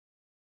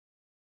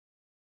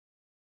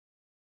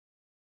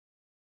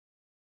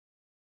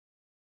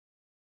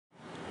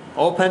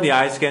Open the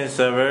iScan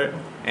server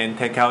and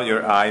take out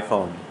your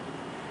iPhone.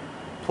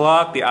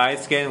 Plug the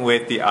iScan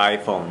with the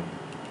iPhone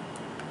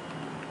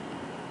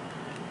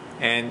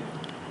and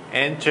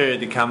enter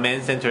the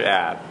Command Center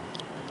app.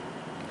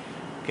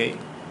 Okay.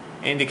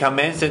 In the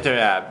Command Center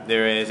app,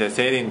 there is a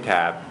setting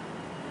tab.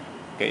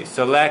 Okay,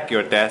 select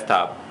your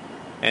desktop,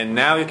 and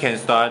now you can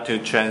start to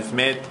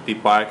transmit the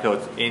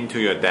barcodes into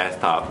your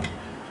desktop.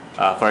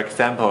 For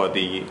example,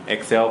 the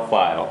Excel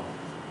file.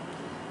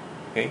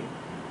 Okay,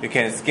 you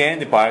can scan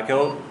the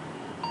barcode,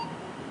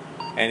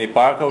 and the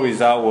barcode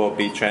result will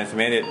be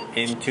transmitted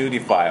into the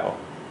file.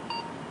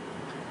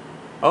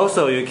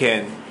 Also, you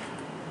can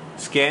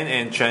scan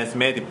and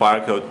transmit the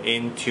barcode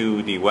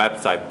into the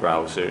website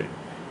browser.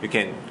 You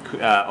can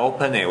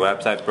open a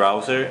website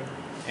browser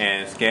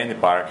and scan the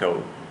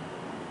barcode,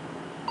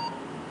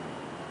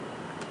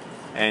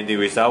 and the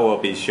result will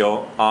be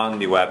shown on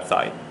the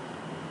website.